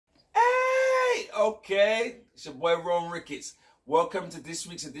Okay, it's your boy Rohan Ricketts. Welcome to this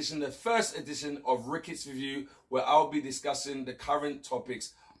week's edition, the first edition of Ricketts Review, where I'll be discussing the current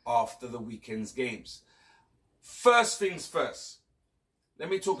topics after the weekend's games. First things first, let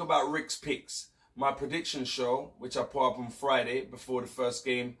me talk about Rick's Picks, my prediction show, which I put up on Friday before the first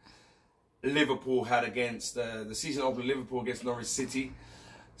game Liverpool had against the season opener Liverpool against Norwich City.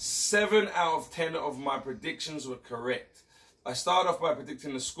 7 out of 10 of my predictions were correct. I started off by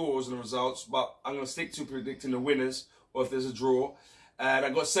predicting the scores and the results, but I'm going to stick to predicting the winners, or if there's a draw. And I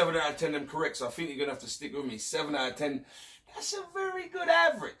got 7 out of 10 of them correct, so I think you're going to have to stick with me. 7 out of 10, that's a very good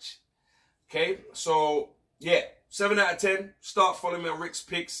average. Okay, so yeah, 7 out of 10. Start following me on Rick's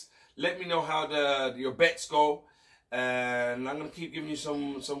Picks. Let me know how your bets go. And I'm going to keep giving you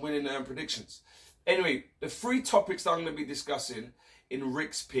some winning predictions. Anyway, the 3 topics that I'm going to be discussing in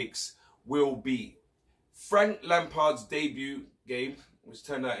Rick's Picks will be Frank Lampard's debut game, which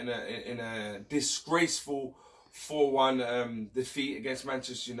turned out in a disgraceful 4-1 defeat against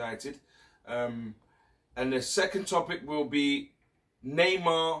Manchester United. And the second topic will be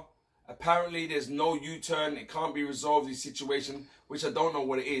Neymar. Apparently, there's no U-turn. It can't be resolved, this situation, which I don't know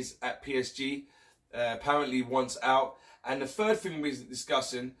what it is at PSG. Apparently, once out. And the third thing we're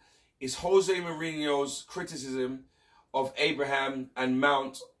discussing is Jose Mourinho's criticism of Abraham and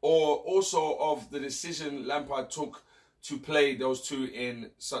Mount, or also of the decision Lampard took to play those two in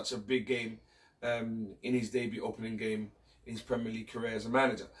such a big game in his debut opening game in his Premier League career as a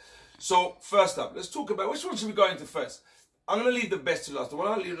manager. So first up, let's talk about, which one should we go into first? I'm going to leave the best to last. The one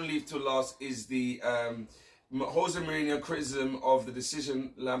I'm going to leave to last is the Jose Mourinho criticism of the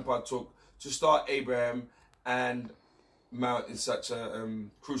decision Lampard took to start Abraham and Mount in such a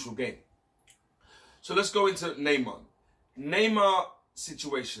crucial game. So let's go into Neymar. Neymar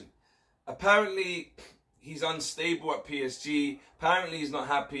situation. Apparently, he's unstable at PSG. Apparently, he's not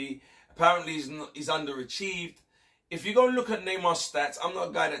happy. Apparently, he's underachieved. If you go and look at Neymar's stats, I'm not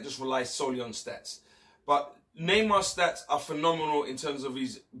a guy that just relies solely on stats. But Neymar's stats are phenomenal in terms of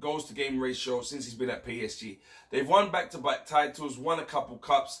his goals to game ratio since he's been at PSG. They've won back-to-back titles, won a couple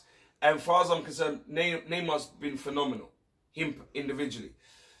cups. And as far as I'm concerned, Neymar's been phenomenal, him individually.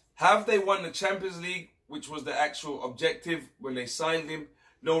 Have they won the Champions League, which was the actual objective when they signed him?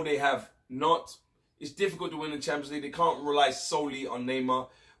 No, they have not. It's difficult to win the Champions League. They can't rely solely on Neymar.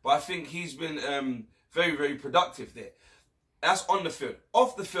 But I think he's been very, very productive there. That's on the field.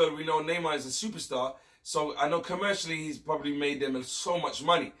 Off the field, we know Neymar is a superstar. So I know commercially he's probably made them so much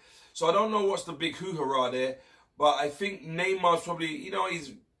money. So I don't know what's the big hoo-hurrah there. But I think Neymar's probably, you know,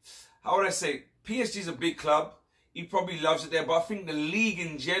 he's, how would I say, PSG's a big club. He probably loves it there. But I think the league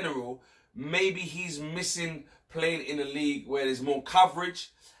in general, maybe he's missing playing in a league where there's more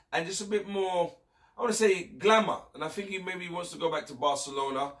coverage and just a bit more, I want to say, glamour. And I think he maybe wants to go back to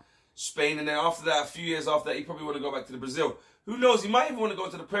Barcelona, Spain, and then after that, a few years after that, he probably want to go back to Brazil. Who knows? He might even want to go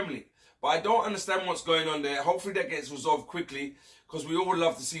to the Premier League. But I don't understand what's going on there. Hopefully that gets resolved quickly, because we all would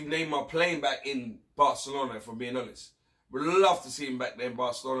love to see Neymar playing back in Barcelona, if I'm being honest. We'd love to see him back there in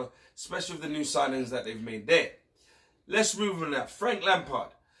Barcelona, especially with the new signings that they've made there. Let's move on now. Frank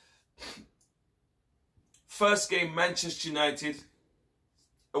Lampard. First game, Manchester United,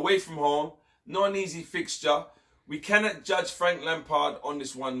 away from home, not an easy fixture. We cannot judge Frank Lampard on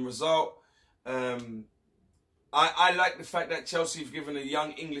this one result. I like the fact that Chelsea have given a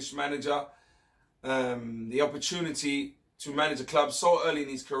young English manager the opportunity to manage a club so early in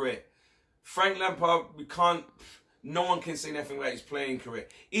his career. Frank Lampard, no one can say nothing about his playing career.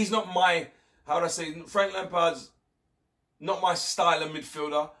 He's not my, how would I say, Frank Lampard's not my style of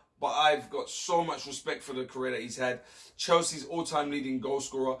midfielder, but I've got so much respect for the career that he's had. Chelsea's all-time leading goal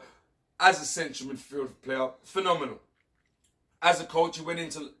scorer as a central midfield player, phenomenal. As a coach, he went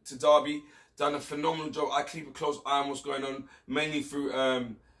into Derby, done a phenomenal job. I keep a close eye on what's going on, mainly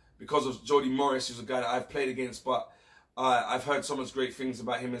through because of Jody Morris, who's a guy that I've played against, but I've heard so much great things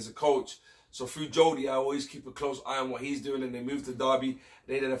about him as a coach. So through Jody, I always keep a close eye on what he's doing, and they moved to Derby.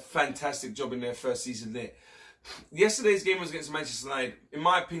 They did a fantastic job in their first season there. Yesterday's game was against Manchester United. In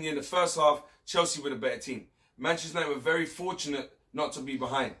my opinion, the first half, Chelsea were the better team. Manchester United were very fortunate not to be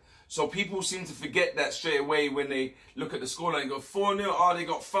behind. So people seem to forget that straight away when they look at the scoreline and go 4-0, oh, they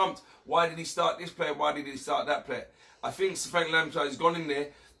got thumped. Why did he start this player? Why did he start that player? I think Frank Lampard has gone in there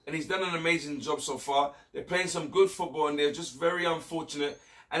and he's done an amazing job so far. They're playing some good football and they're just very unfortunate.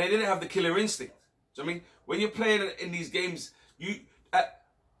 And they didn't have the killer instinct. So, I mean, when you're playing in these games,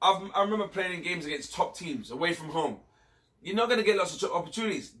 I remember playing in games against top teams away from home. You're not going to get lots of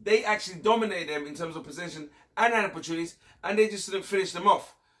opportunities. They actually dominated them in terms of possession and had opportunities, and they just didn't finish them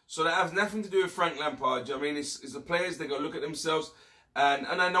off. So that has nothing to do with Frank Lampard. I mean, it's the players. They got to look at themselves And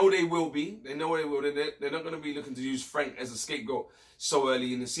I know they will be. They know they will. They're not going to be looking to use Frank as a scapegoat so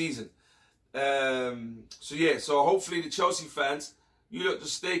early in the season. So hopefully the Chelsea fans, you look to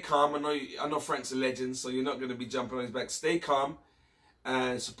stay calm. I know Frank's a legend, so you're not going to be jumping on his back. Stay calm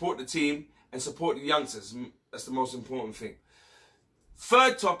and support the team and support the youngsters. That's the most important thing.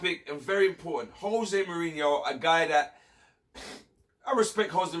 Third topic, and very important, Jose Mourinho, a guy that I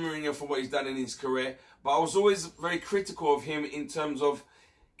respect Jose Mourinho for what he's done in his career, but I was always very critical of him in terms of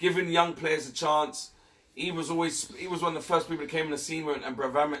giving young players a chance. He was one of the first people that came in the scene when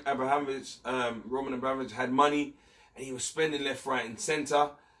Roman Abramovich had money, and he was spending left, right, and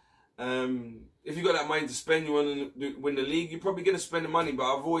centre. If you got that money to spend, you want to win the league, you're probably going to spend the money.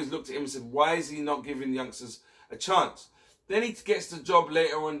 But I've always looked at him and said, why is he not giving youngsters a chance? Then he gets the job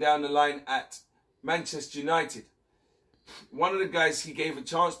later on down the line at Manchester United. One of the guys he gave a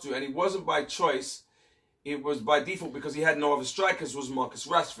chance to, and it wasn't by choice, it was by default because he had no other strikers, was Marcus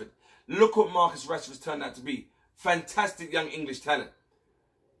Rashford. Look what Marcus Rashford's turned out to be. Fantastic young English talent.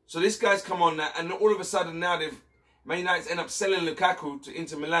 So this guy's come on now, and all of a sudden now Man United end up selling Lukaku to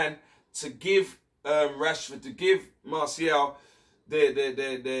Inter Milan to give Rashford, to give Martial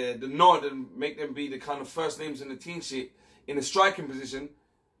the nod and make them be the kind of first names in the team sheet in a striking position.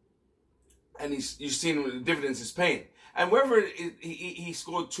 And you've seen what the dividends is paying. And whether he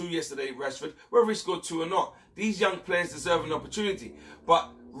scored 2 yesterday, Rashford, whether he scored 2 or not, these young players deserve an opportunity. But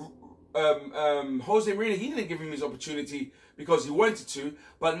Jose Mourinho, he didn't give him his opportunity because he wanted to.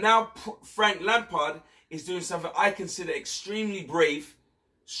 But now Frank Lampard is doing something I consider extremely brave.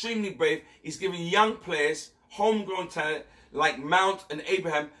 Extremely brave. He's giving young players, homegrown talent like Mount and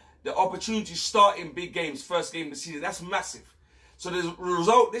Abraham, the opportunity to start in big games, first game of the season. That's massive. So the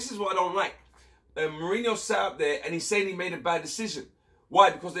result, this is what I don't like. Mourinho sat up there and he's saying he made a bad decision. Why?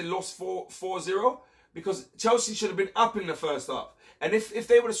 Because they lost 4-0? Because Chelsea should have been up in the first half. And if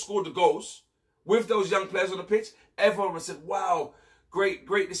they would have scored the goals with those young players on the pitch, everyone would have said, wow, great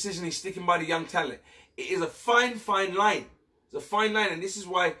decision. He's sticking by the young talent. It is a fine line. It's a fine line. And this is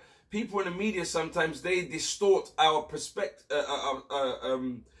why people in the media sometimes, they distort our perspective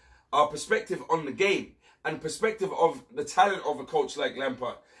on the game and perspective of the talent of a coach like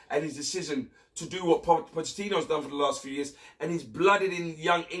Lampard and his decision to do what Pochettino's done for the last few years, and he's blooded in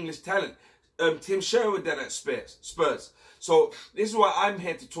young English talent. Tim Sherwood done at Spurs. So this is why I'm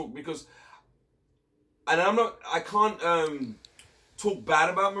here to talk, because, and I can't talk bad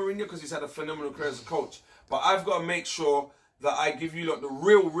about Mourinho because he's had a phenomenal career as a coach, but I've got to make sure that I give you like the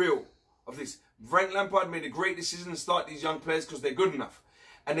real of this. Frank Lampard made a great decision to start these young players because they're good enough.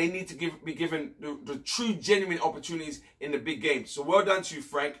 And they need to be given the true, genuine opportunities in the big games. So well done to you,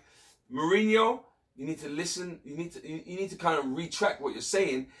 Frank. Mourinho, you need to listen. You need to kind of retract what you're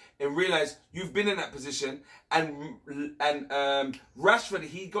saying and realize you've been in that position. And Rashford,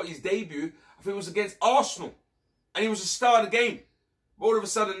 he got his debut, I think it was against Arsenal, and he was a star of the game. But all of a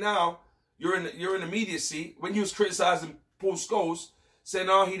sudden now you're in the media seat when you was criticising Paul Scholes, saying,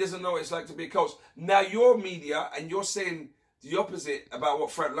 "Oh, he doesn't know what it's like to be a coach." Now you're media and you're saying the opposite about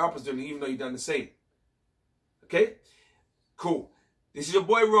what Frank Lampard's doing, even though you've done the same. Okay? Cool. This is your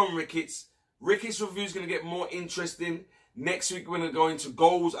boy Rohan Ricketts. Ricketts Review is going to get more interesting. Next week we're going to go into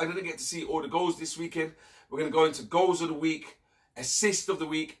goals. I'm going to get to see all the goals this weekend. We're going to go into goals of the week, assist of the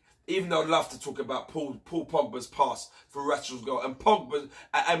week, even though I'd love to talk about Paul Pogba's pass for Rashford's goal and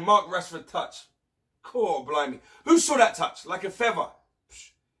Mark Rashford's touch. Cool, blimey. Who saw that touch? Like a feather.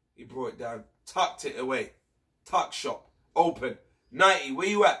 He brought it down, tucked it away. Tuck shot. Open. 90. Where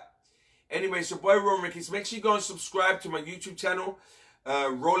you at? Anyway, it's your boy Rohan Ricketts. Make sure you go and subscribe to my YouTube channel,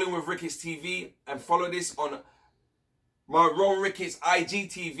 Rolling with Ricketts TV, and follow this on my Rohan Ricketts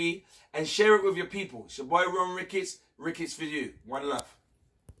IGTV, and share it with your people. It's your boy Rohan Ricketts, Ricketts for you. One love.